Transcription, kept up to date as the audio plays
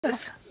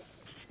Yes.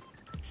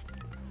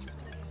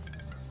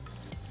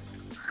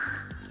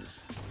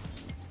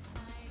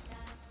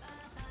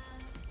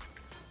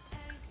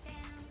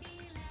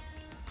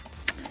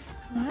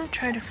 I'm gonna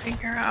try to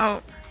figure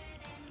out.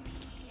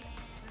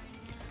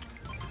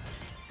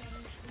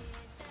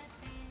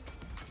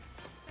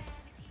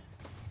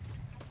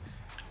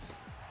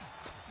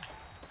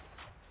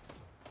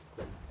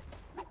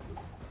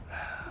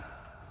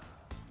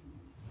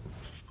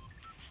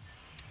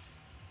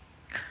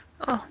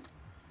 Oh,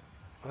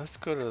 Let's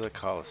go to the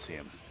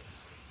Coliseum.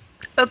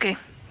 okay.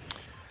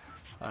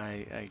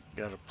 I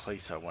got a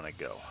place I want to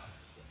go.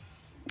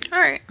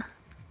 Alright.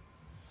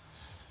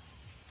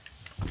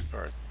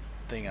 Or a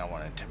thing I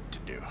want to attempt to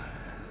do.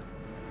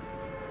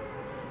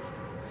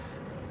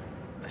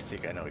 I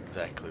think I know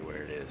exactly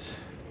where it is.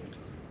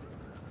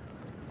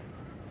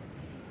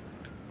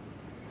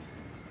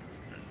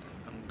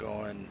 I'm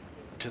going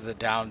to the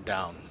down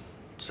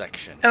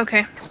section.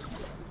 Okay.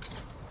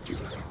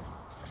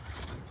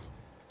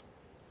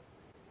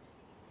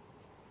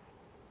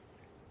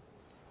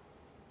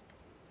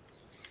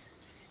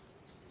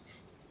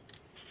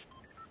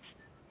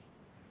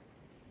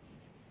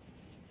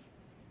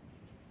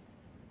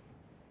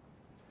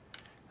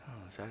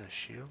 Oh, is that a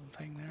shield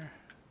thing there?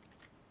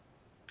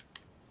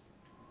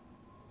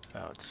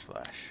 Oh, it's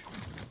Flash.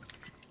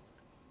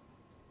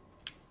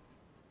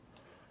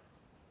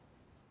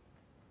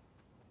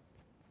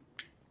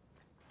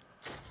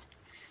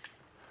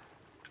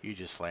 You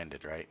just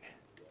landed, right?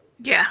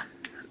 Yeah.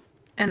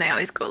 And I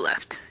always go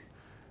left.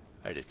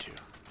 I did too.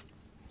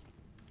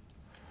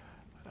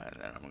 And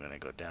then I'm gonna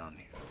go down.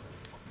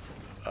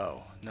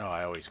 Oh, no,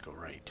 I always go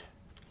right.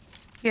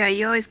 Yeah,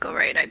 you always go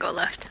right, I go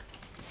left.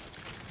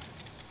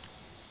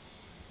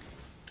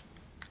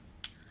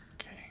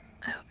 Okay.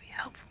 That would be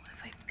helpful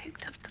if I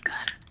picked up the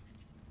gun.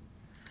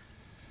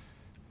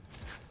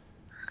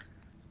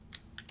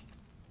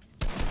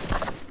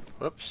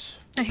 Whoops.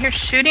 I hear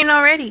shooting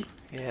already.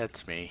 Yeah,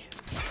 it's me.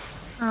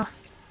 Oh.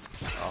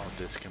 All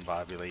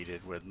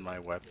discombobulated with my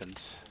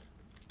weapons.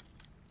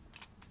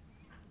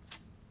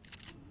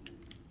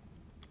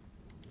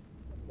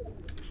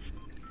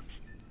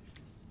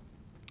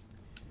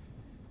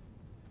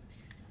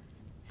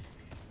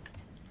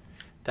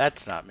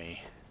 That's not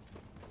me.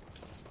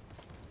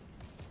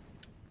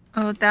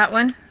 Oh, that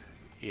one?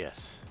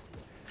 Yes.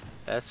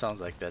 That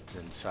sounds like that's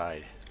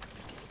inside.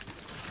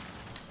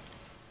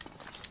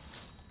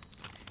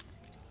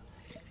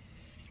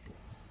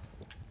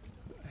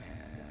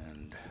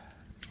 And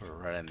we're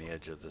right on the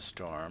edge of the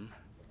storm.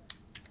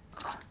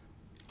 Oh.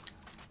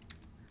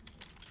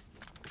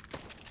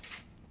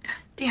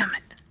 Damn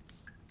it.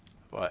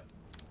 What?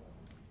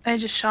 I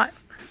just shot.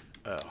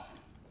 Oh. I was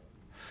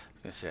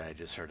gonna say I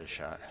just heard a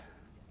shot.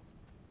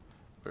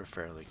 We're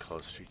fairly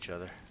close to each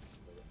other.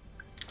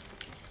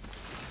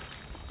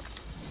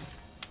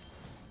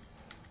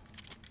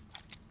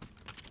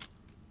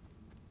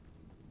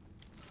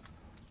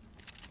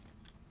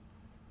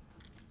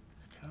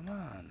 Come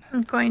on.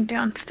 I'm going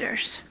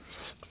downstairs.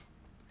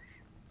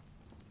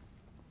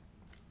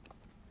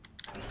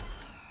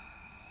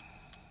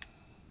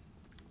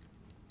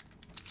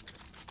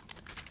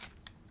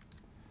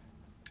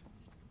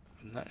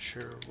 I'm not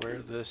sure where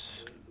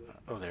this...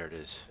 Oh, there it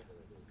is.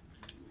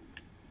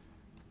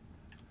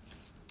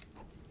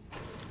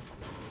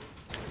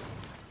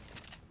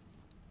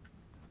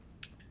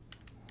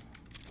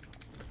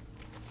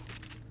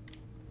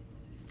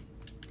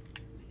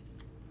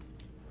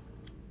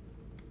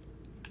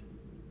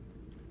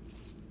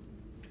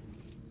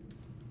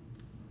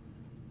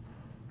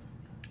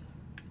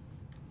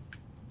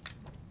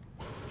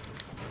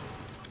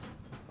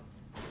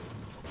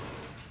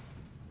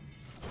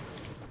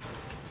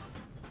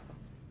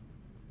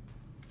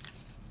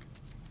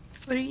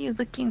 What are you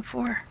looking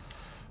for?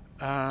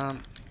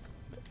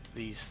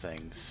 These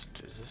things.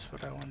 Is this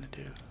what I want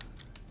to do?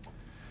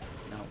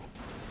 No.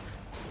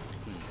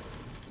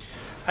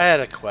 I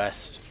had a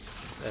quest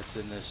that's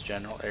in this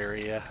general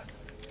area.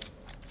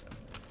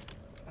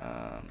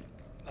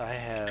 I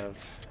have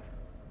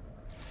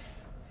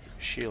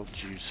shield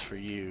juice for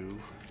you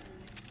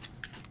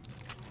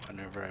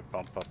whenever I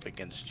bump up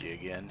against you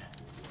again.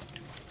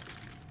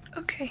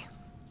 Okay.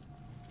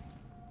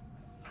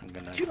 I'm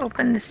gonna... Did you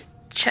open this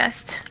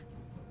chest?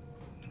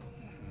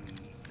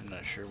 I'm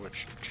not sure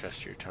which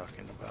chest you're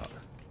talking about.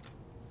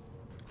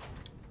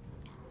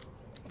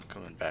 I'm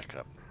coming back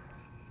up.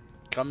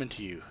 Coming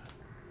to you.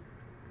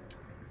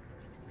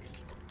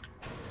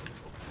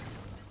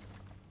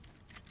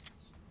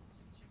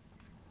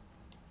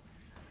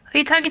 Who are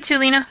you talking to,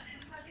 Lena?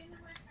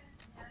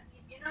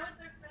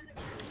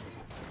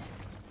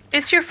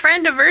 It's your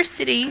friend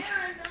Diversity.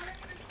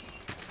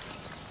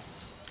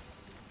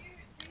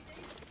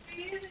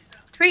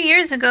 3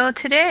 years ago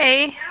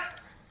today.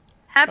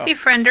 Happy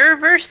friend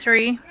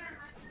anniversary.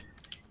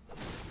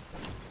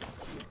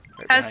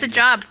 Right. How's the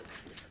job?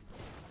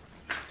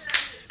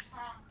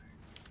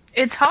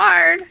 It's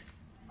hard.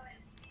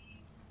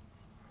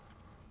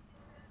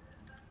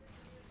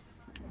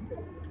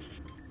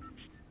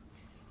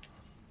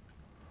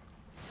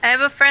 I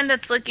have a friend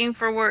that's looking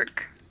for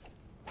work.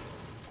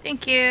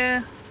 Thank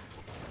you.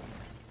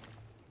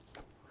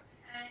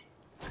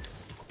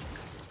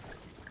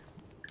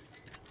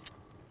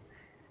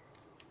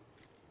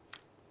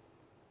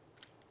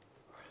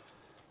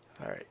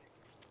 Alright.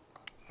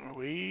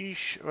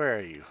 Where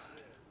are you?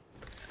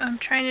 I'm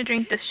trying to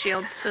drink this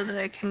shield so that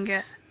I can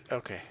get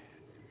Okay.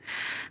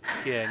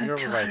 Yeah, and you're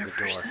over by the door.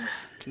 200%.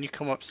 Can you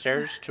come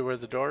upstairs to where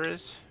the door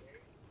is?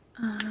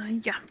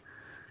 Yeah.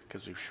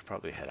 Because we should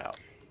probably head out.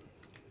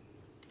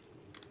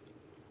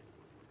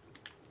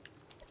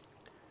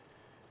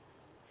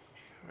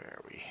 Where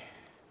are we?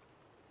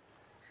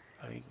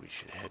 I think we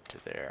should head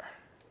to there.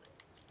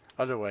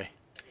 Other way.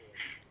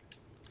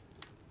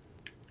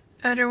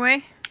 Other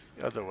way?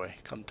 Other way.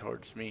 Come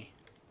towards me.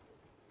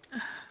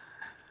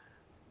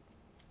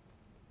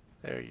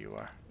 There you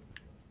are.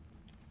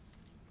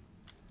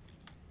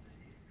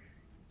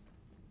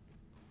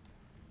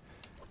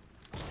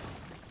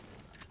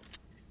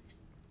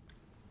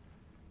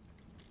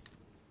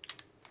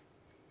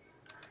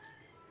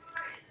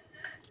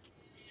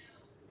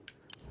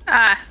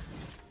 Ah.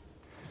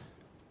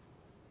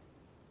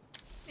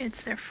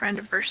 It's their friend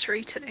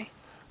anniversary today.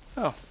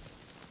 Oh.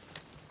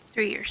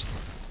 3 years.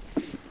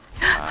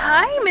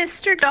 Hi,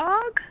 Mr.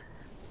 Dog.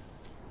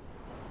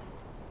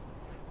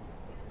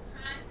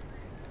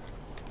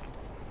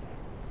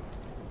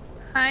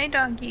 Hi,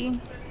 doggy.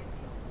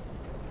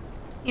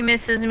 He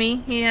misses me.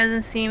 He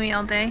hasn't seen me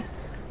all day.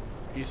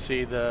 You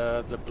see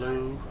the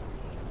blue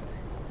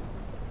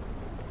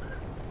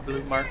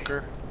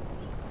marker?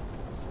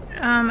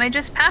 I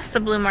just passed the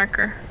blue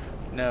marker.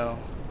 No.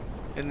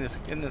 In this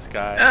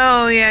guy.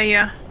 Oh,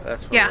 yeah.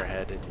 That's where Yeah. we're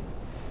headed.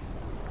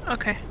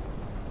 Okay.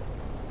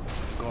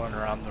 Going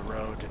around the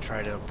road to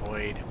try to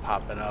avoid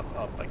popping up.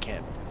 Oh, I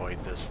can't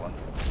avoid this one.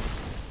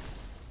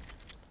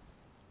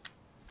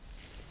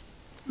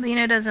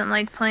 Lena doesn't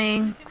like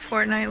playing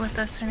Fortnite with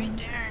us. I mean,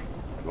 darn.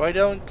 Why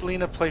don't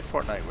Lena play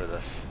Fortnite with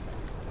us?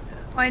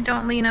 Why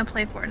don't Lena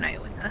play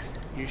Fortnite with us?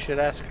 You should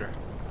ask her.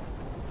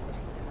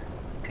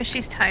 Because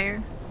she's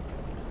tired.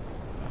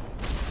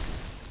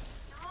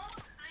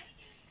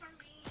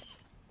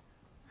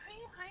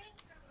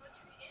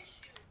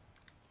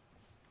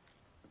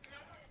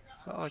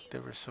 Felt like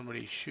there was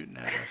somebody shooting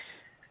at us.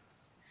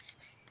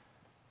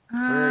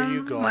 Where are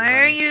you going, Why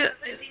are honey? you...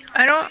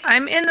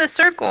 I'm in the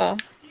circle.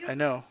 I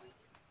know.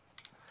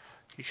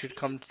 You should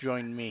come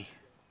join me.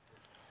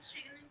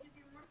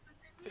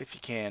 If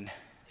you can.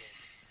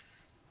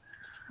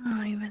 I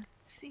don't even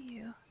see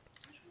you.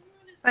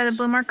 By the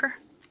blue marker?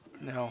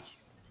 No.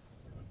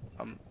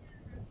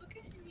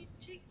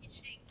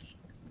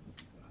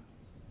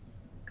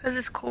 Because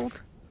it's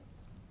cold.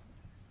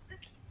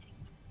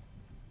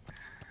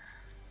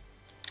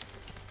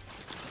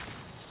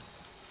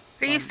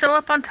 Are you still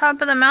up on top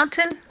of the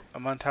mountain?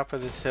 I'm on top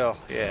of this hill,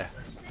 yeah.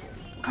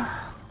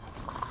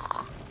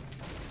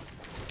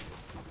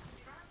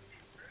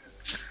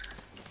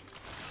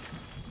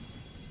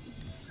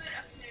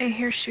 I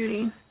hear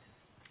shooting.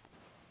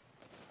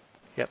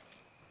 Yep.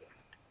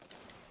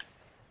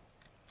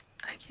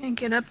 I can't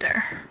get up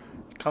there.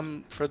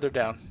 Come further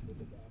down.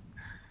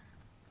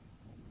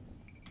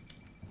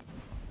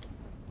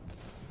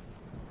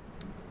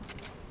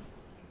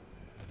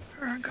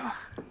 There we go.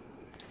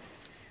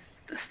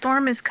 The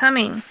storm is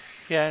coming.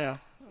 Yeah, I know.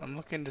 I'm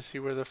looking to see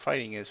where the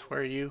fighting is. Where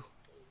are you?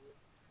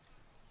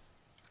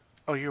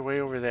 Oh, you're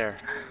way over there.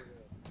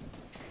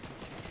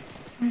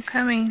 I'm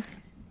coming.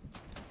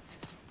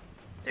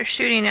 They're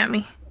shooting at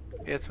me.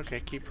 Yeah, it's okay.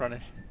 Keep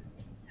running.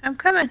 I'm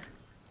coming.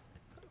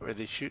 Were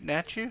they shooting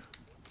at you?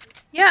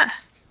 Yeah.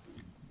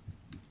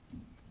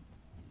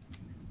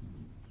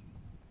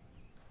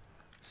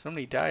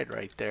 Somebody died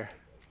right there.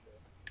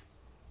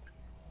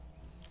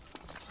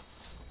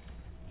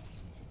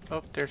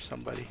 Oh, there's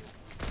somebody.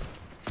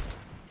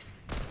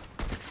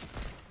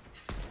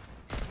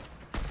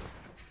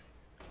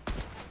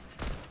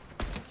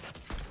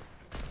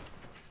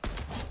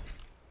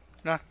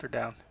 Knocked her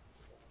down.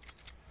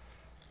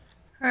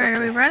 Alright, Okay.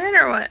 are we running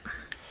or what?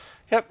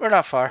 Yep, we're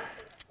not far.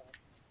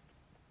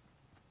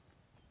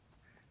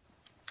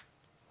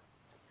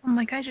 Oh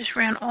my god, I just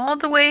ran all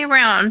the way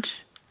around.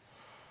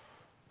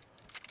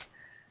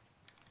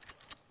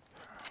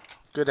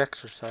 Good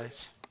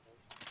exercise.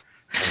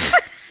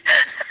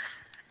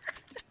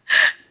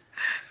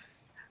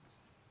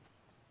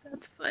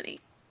 That's funny.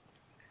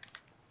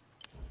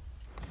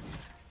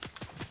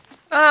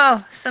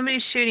 Oh,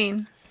 somebody's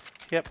shooting.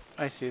 Yep,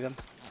 I see them.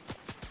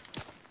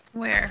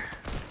 Where?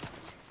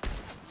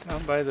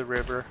 Down by the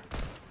river.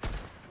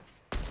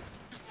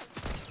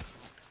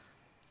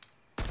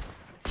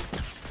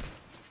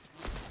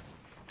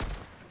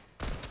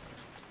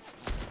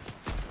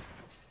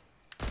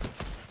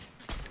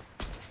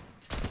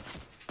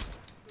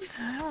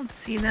 I don't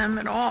see them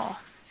at all.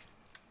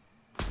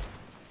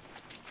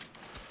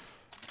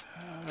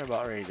 They're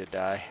about ready to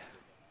die.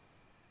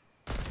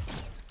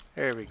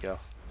 There we go.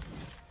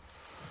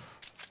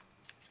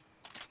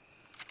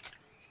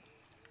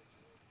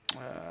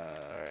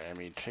 Let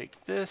me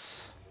take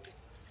this.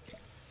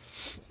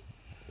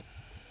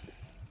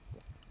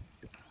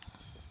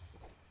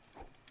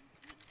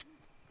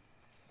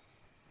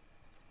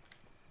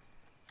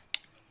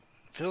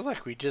 feels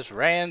like we just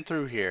ran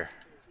through here.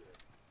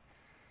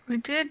 We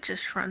did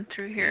just run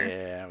through here.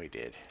 Yeah, we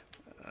did.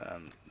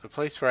 The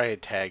place where I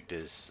had tagged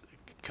is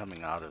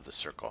coming out of the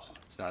circle.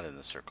 It's not in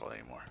the circle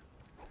anymore.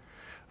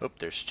 Oh,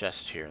 there's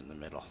chests here in the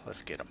middle.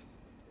 Let's get them.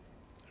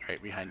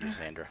 Right behind you,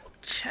 Sandra.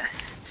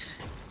 Chest.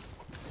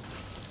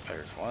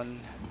 There's one.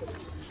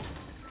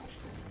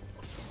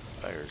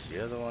 There's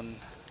the other one.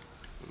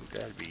 Ooh,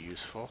 that'd be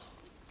useful.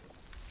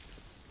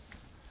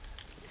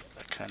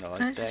 I kind of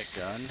like I'm that just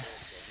gun.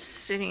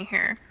 Sitting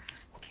here,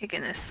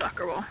 kicking this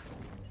soccer ball.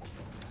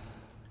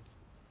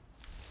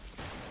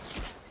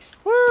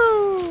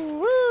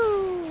 Woo!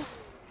 Woo!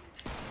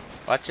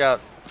 Watch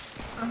out.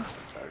 Oh.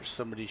 There's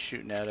somebody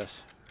shooting at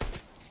us.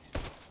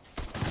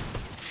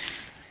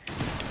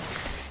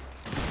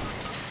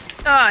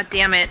 Oh,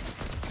 damn it.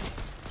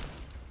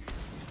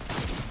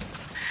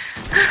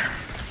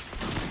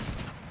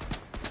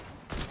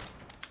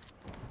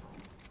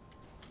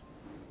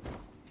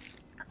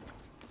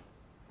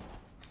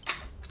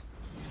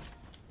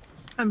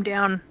 I'm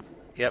down.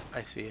 Yep,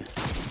 I see you.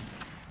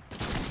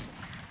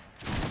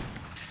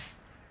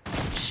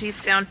 She's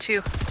down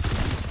too.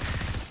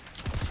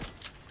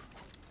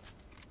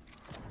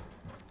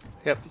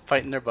 Yep,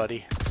 fighting their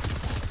buddy.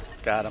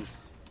 Got him.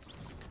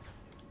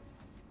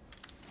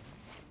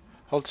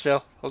 Hold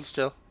still, hold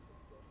still.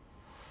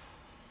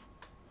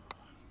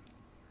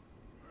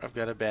 I've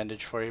got a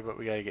bandage for you, but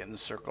we gotta get in the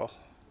circle.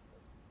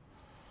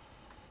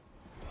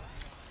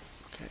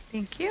 Okay.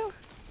 Thank you.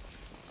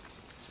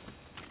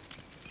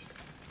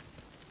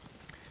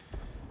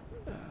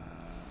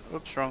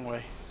 Oops, wrong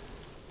way.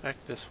 Back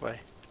this way.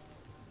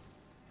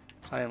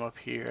 Climb up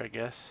here, I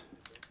guess.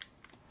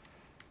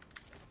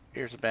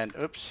 Here's a band.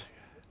 Oops.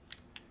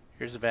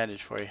 Here's a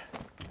bandage for you.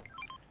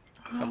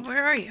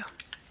 Where are you?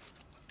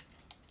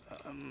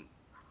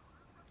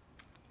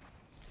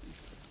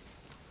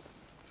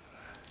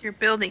 You're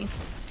building.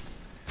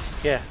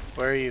 Yeah,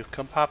 where are you?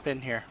 Come pop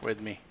in here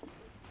with me.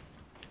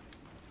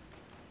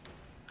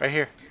 Right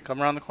here.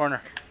 Come around the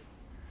corner.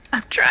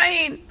 I'm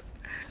trying.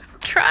 I'm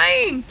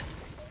trying.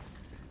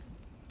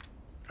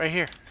 Right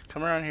here.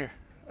 Come around here.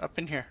 Up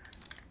in here.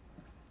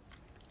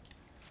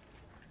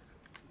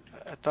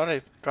 I thought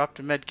I dropped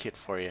a med kit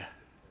for you.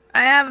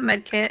 I have a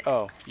med kit.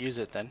 Oh, use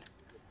it then.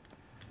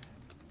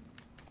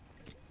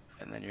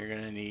 And then you're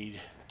gonna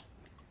need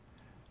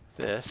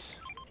this.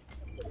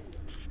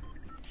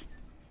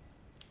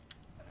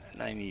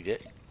 And I need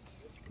it.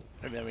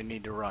 And then we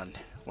need to run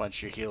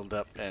once you're healed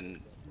up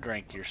and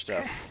drank your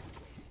stuff.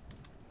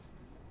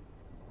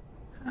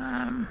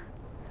 Okay.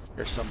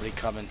 There's somebody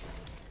coming.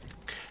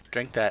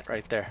 Drink that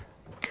right there.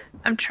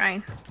 I'm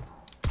trying.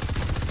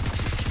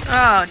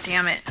 Oh,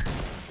 damn it.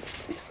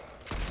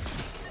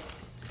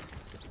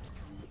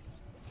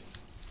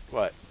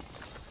 What?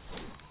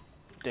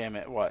 Damn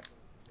it, what?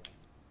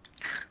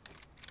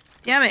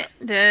 Damn it,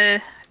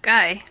 the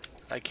guy.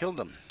 I killed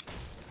him.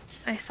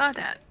 I saw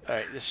that.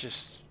 Alright, let's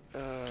just...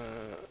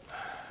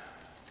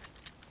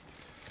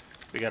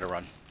 we gotta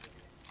run.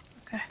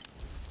 Okay.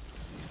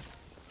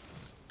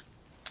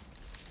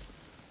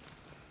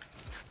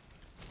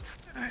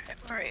 Alright,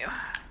 where are you?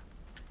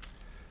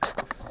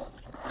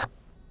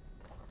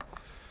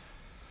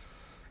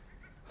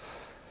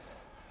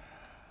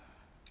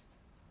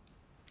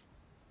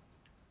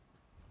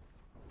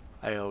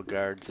 IO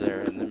guards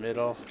there in the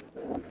middle.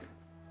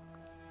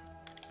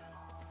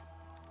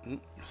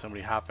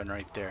 Somebody hopping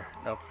right there.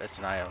 Nope, that's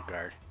an IO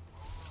guard.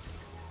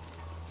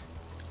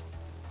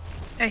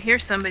 I hear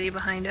somebody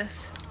behind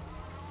us.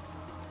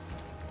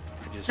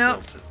 I just Nope.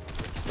 built it.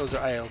 Those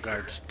are IO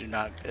guards. Do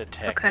not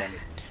attack Okay. them.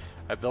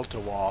 I built a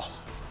wall.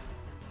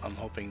 I'm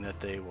hoping that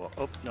they will...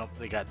 Oh, nope,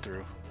 they got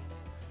through.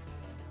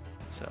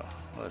 So,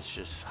 let's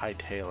just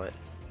hightail it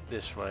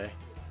this way.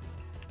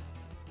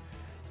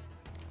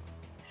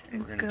 We're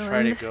gonna Go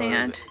try in to the go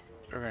sand.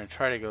 we're gonna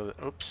try to go...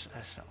 Oops,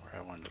 that's not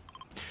where I wanted to...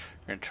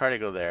 We're gonna try to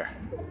go there.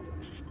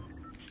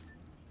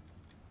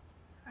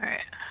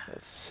 Alright.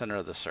 That's the center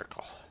of the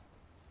circle.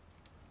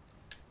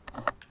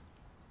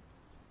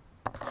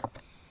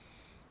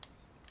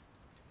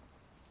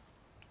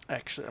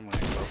 Actually, I'm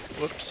gonna go...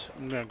 Whoops,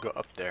 I'm gonna go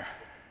up there.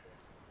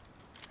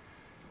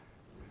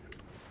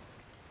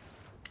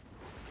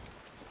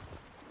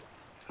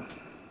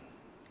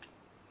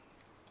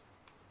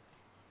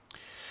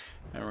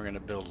 And we're gonna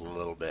build a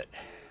little bit.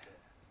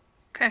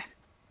 Okay.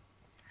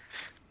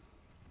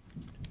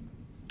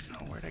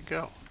 Oh, where'd it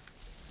go?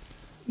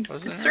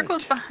 The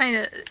circle's behind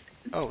it.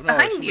 Oh, no,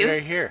 behind it's you.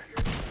 right here.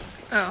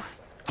 Oh.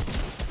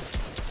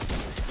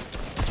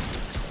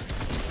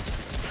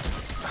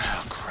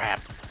 Oh, crap.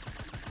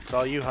 It's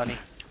all you, honey.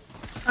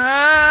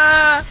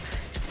 Ah!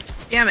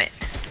 Damn it.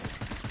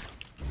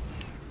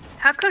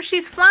 How come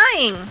she's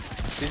flying?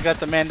 She's got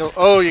the mandal.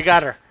 Oh, you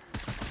got her.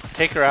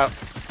 Take her out.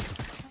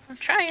 I'm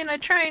trying.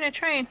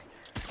 There's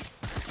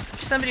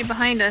somebody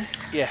behind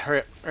us. Yeah, hurry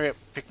up,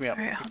 pick me up,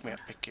 All right, pick hold me up,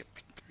 pick me up.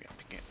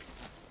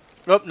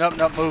 Nope,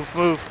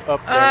 move,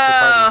 up there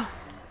at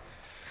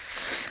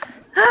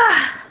the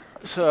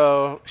party.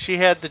 So, she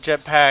had the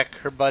jetpack,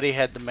 her buddy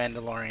had the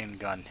Mandalorian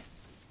gun.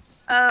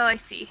 Oh, I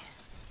see.